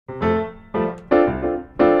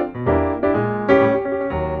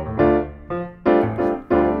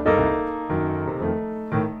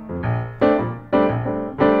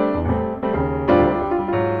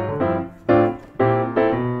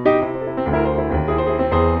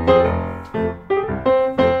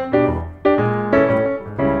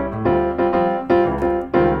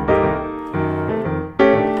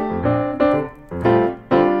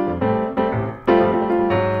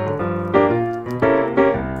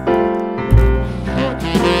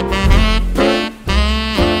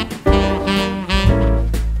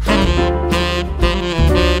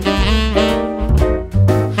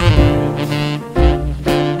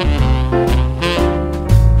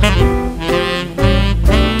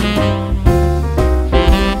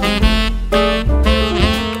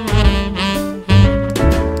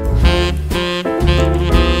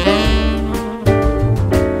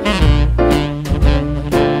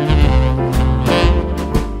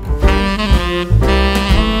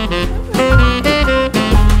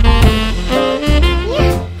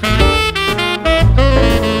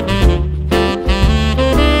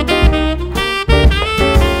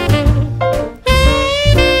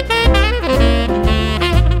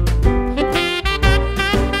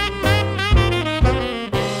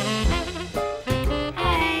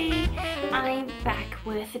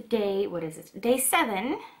is it? Day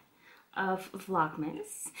 7 of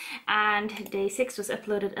Vlogmas, and day 6 was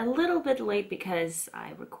uploaded a little bit late because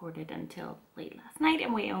I recorded until late last night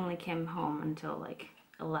and we only came home until like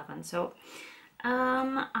 11. So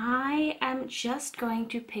I am just going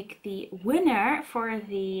to pick the winner for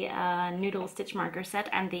the noodle stitch marker set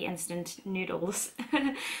and the instant noodles.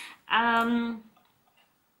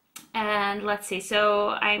 And let's see, so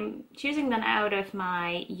I'm choosing them out of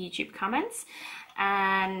my YouTube comments,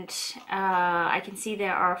 and I can see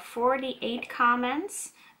there are 48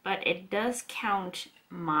 comments, but it does count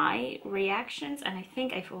my reactions, and I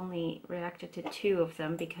think I've only reacted to 2 of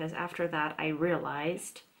them because after that I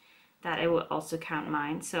realized that it would also count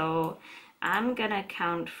mine. So I'm gonna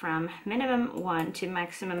count from minimum 1 to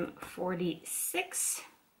maximum 46.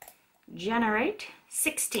 Generate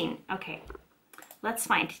 16. Okay. Let's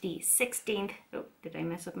find the 16th. Oh, did I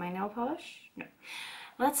mess up my nail polish? No.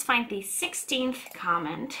 Let's find the 16th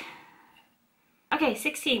comment. Okay,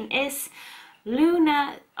 16 is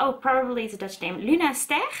Luna. Oh, probably it's a Dutch name. Luna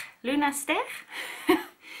Ster. Luna Ster.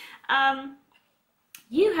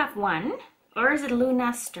 You have won. Or is it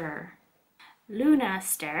Luna Ster? Luna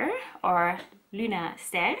Ster or Luna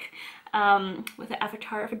Ster. With the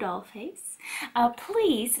avatar of a doll face.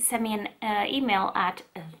 Please send me an email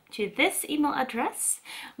to this email address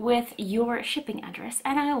with your shipping address,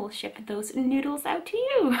 and I will ship those noodles out to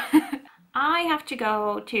you. I have to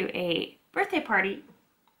go to a birthday party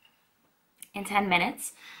in 10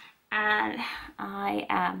 minutes, and I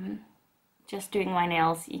am just doing my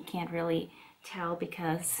nails. You can't really tell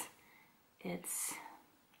because it's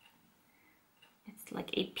like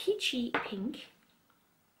a peachy pink.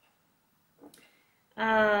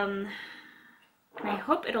 I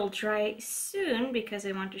hope it'll dry soon because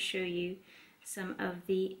I want to show you some of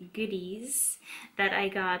the goodies that I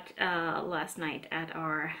got last night at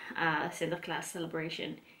our Sinterklaas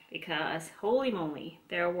celebration, because holy moly,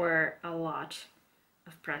 there were a lot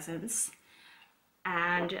of presents,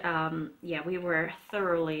 and yeah, we were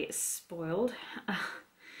thoroughly spoiled.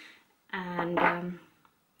 And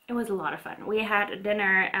it was a lot of fun. We had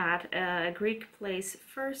dinner at a Greek place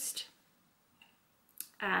first,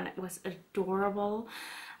 and it was adorable.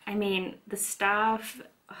 I mean, the staff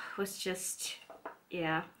was just,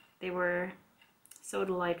 yeah, they were so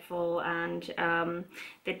delightful, and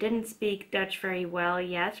they didn't speak Dutch very well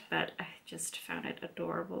yet, but I just found it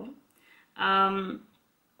adorable. And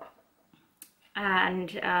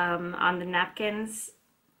on the napkins,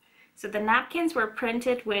 so the napkins were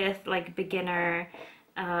printed with like beginner,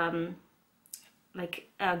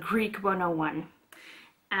 Greek 101.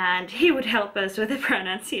 And he would help us with the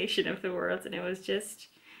pronunciation of the words, and it was just,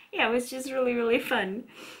 yeah, it was just really, really fun.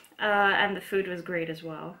 And the food was great as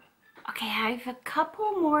well. Okay, I have a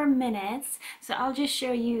couple more minutes, so I'll just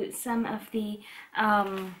show you some of the,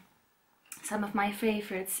 some of my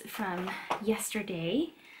favorites from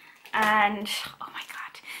yesterday. And, oh my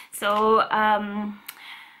god.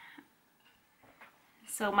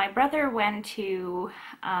 So my brother went to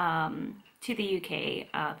the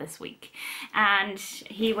UK this week, and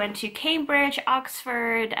he went to Cambridge,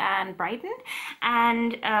 Oxford and Brighton,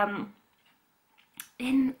 and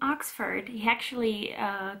in Oxford he actually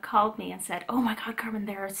called me and said, oh my god, Carmen,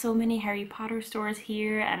 there are so many Harry Potter stores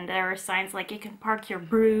here, and there are signs like you can park your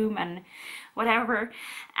broom and whatever,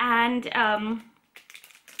 and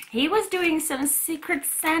he was doing some Secret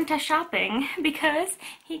Santa shopping because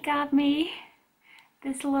he got me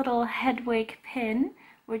this little Hedwig pin,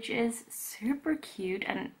 which is super cute,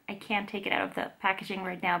 and I can't take it out of the packaging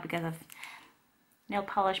right now because of nail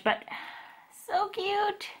polish, but so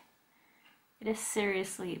cute. It is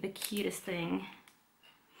seriously the cutest thing.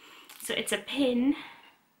 So it's a pin,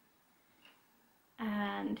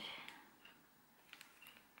 and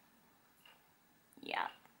yeah,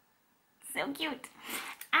 so cute.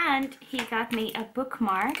 And he got me a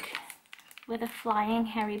bookmark with a flying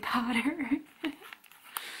Harry Potter.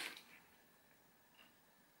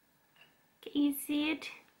 Can you see it?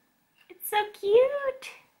 It's so cute!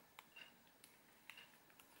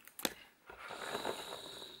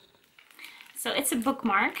 So it's a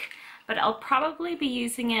bookmark, but I'll probably be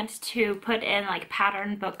using it to put in like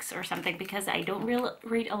pattern books or something, because I don't really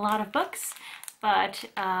read a lot of books, but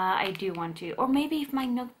I do want to. Or maybe my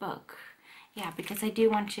notebook. Yeah, because I do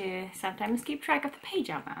want to sometimes keep track of the page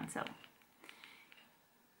I'm on, so.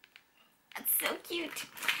 That's so cute.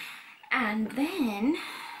 And then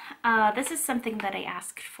this is something that I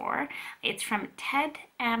asked for. It's from Ted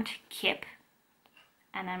and Kip.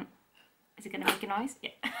 And is it gonna make a noise?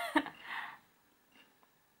 Yeah.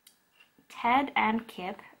 Ted and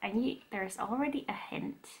Kip. There's already a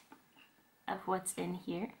hint of what's in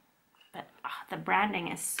here. but the branding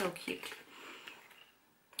is so cute.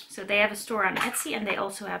 So they have a store on Etsy, and they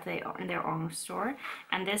also have their own store.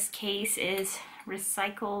 And this case is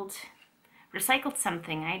recycled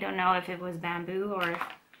something. I don't know if it was bamboo or,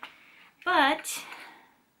 but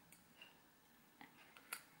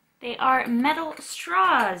they are metal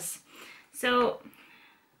straws. So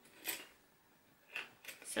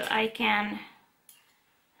I can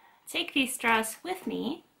take these straws with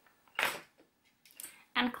me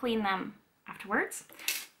and clean them afterwards.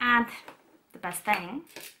 And the best thing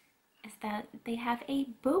is that they have a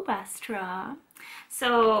boba straw.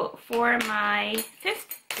 So for my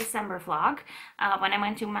 5th December vlog, when I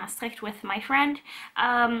went to Maastricht with my friend,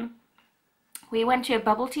 we went to a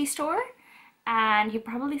bubble tea store, and you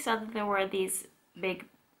probably saw that there were these big,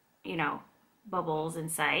 you know, bubbles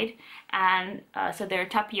inside, and so they're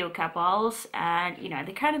tapioca balls, and you know,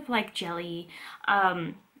 they're kind of like jelly,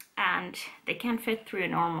 and they can fit through a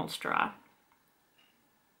normal straw.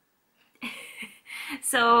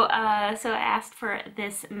 So I asked for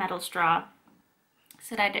this metal straw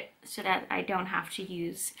so that I don't have to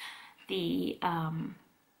use the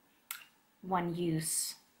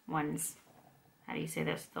one-use ones. How do you say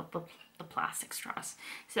this? The plastic straws.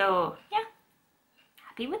 So yeah,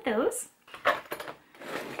 happy with those.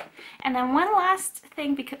 And then one last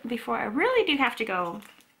thing before I really do have to go.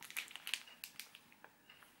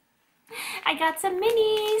 I got some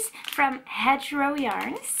minis from Hedgerow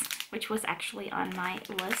Yarns, which was actually on my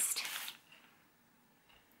list.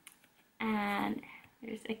 And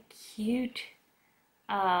there's a cute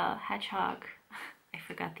hedgehog. I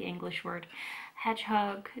forgot the English word.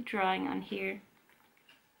 Hedgehog drawing on here.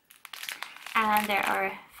 And there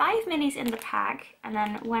are 5 minis in the pack, and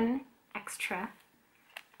then 1 extra.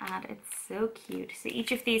 And it's so cute. So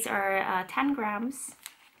each of these are 10 grams.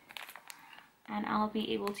 And I'll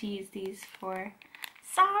be able to use these for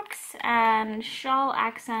socks and shawl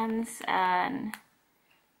accents and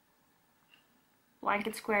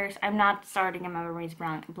blanket squares. I'm not starting a memories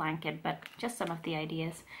blanket, but just some of the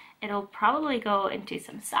ideas. It'll probably go into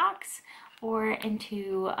some socks or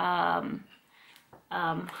into a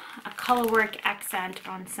colorwork accent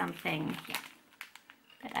on something. Yeah,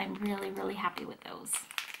 but I'm really happy with those.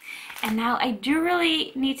 And now I do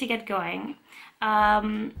really need to get going.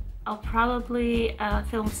 I'll probably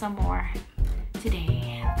film some more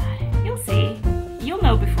today, but you'll see. You'll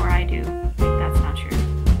know before I do.